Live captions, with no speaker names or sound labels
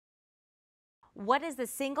What is the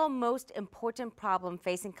single most important problem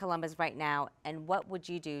facing Columbus right now, and what would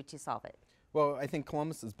you do to solve it? Well, I think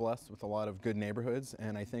Columbus is blessed with a lot of good neighborhoods,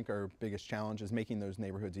 and I think our biggest challenge is making those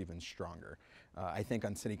neighborhoods even stronger. I think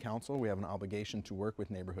on City Council we have an obligation to work with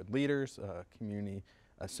neighborhood leaders, community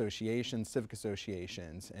associations, civic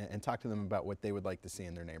associations, and talk to them about what they would like to see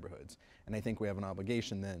in their neighborhoods. And I think we have an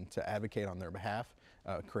obligation then to advocate on their behalf,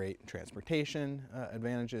 create transportation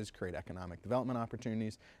advantages, create economic development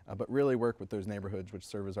opportunities, but really work with those neighborhoods which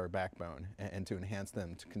serve as our backbone and to enhance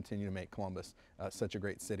them to continue to make Columbus such a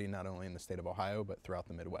great city, not only in the state of Ohio, but throughout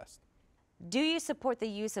the Midwest. Do you support the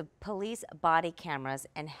use of police body cameras,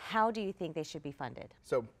 and how do you think they should be funded?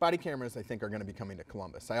 So body cameras, I think, are going to be coming to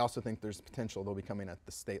Columbus. I also think there's potential they'll be coming at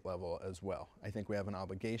the state level as well. I think we have an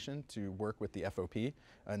obligation to work with the FOP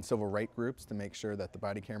and civil rights groups to make sure that the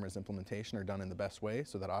body cameras implementation are done in the best way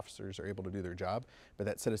so that officers are able to do their job, but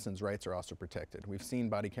that citizens' rights are also protected. We've seen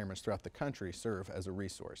body cameras throughout the country serve as a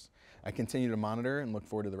resource. I continue to monitor and look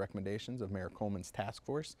forward to the recommendations of Mayor Coleman's task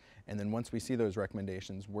force, and then once we see those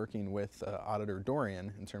recommendations, working with Auditor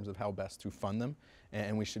Dorian in terms of how best to fund them,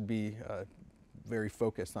 and we should be very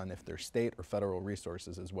focused on if they're state or federal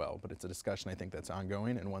resources as well. But it's a discussion I think that's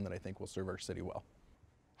ongoing and one that I think will serve our city well.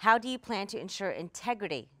 How do you plan to ensure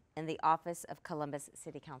integrity in the office of Columbus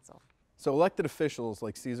City Council? So elected officials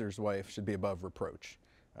like Caesar's wife should be above reproach.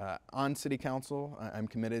 On City Council, I'm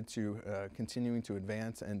committed to continuing to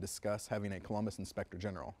advance and discuss having a Columbus Inspector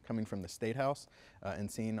General coming from the State House and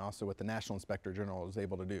seeing also what the National Inspector General is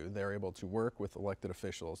able to do. They're able to work with elected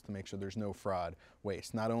officials to make sure there's no fraud,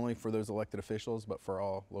 waste, not only for those elected officials, but for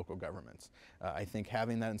all local governments. I think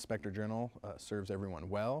having that Inspector General serves everyone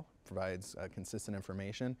well, provides consistent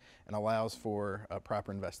information, and allows for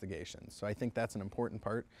proper investigations. So I think that's an important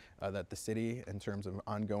part that the city, in terms of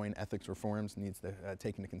ongoing ethics reforms, needs to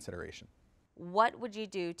take into consideration. What would you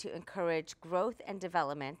do to encourage growth and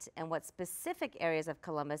development, and what specific areas of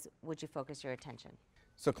Columbus would you focus your attention?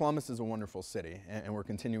 So Columbus is a wonderful city, and we're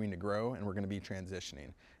continuing to grow, and we're going to be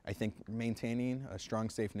transitioning. I think maintaining strong,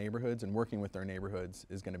 safe neighborhoods and working with our neighborhoods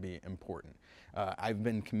is going to be important. I've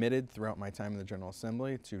been committed throughout my time in the General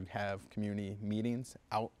Assembly to have community meetings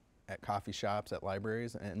out at coffee shops, at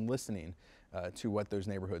libraries, and listening to what those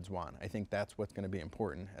neighborhoods want. I think that's what's going to be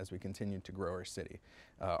important as we continue to grow our city.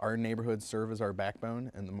 Our neighborhoods serve as our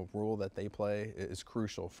backbone, and the role that they play is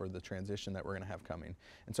crucial for the transition that we're going to have coming.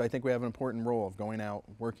 And so I think we have an important role of going out,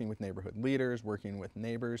 working with neighborhood leaders, working with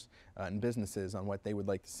neighbors and businesses on what they would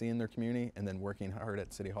like to see in their community, and then working hard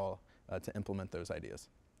at City Hall to implement those ideas.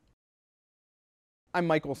 I'm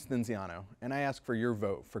Michael Stinziano, and I ask for your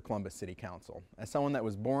vote for Columbus City Council. As someone that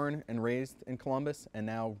was born and raised in Columbus and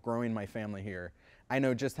now growing my family here, I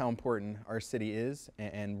know just how important our city is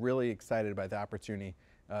and really excited by the opportunity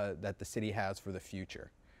that the city has for the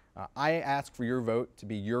future. I ask for your vote to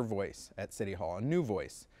be your voice at City Hall, a new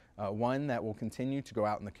voice, one that will continue to go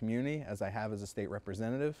out in the community as I have as a state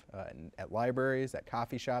representative, at libraries, at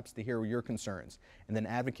coffee shops, to hear your concerns, and then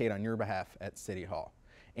advocate on your behalf at City Hall.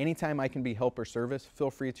 Anytime I can be help or service, feel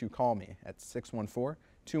free to call me at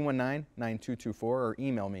 614-219-9224 or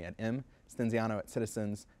email me at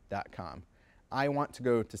mstinziano@citizens.com. I want to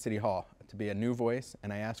go to City Hall to be a new voice,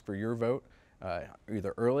 and I ask for your vote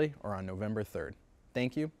either early or on November 3rd.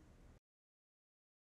 Thank you,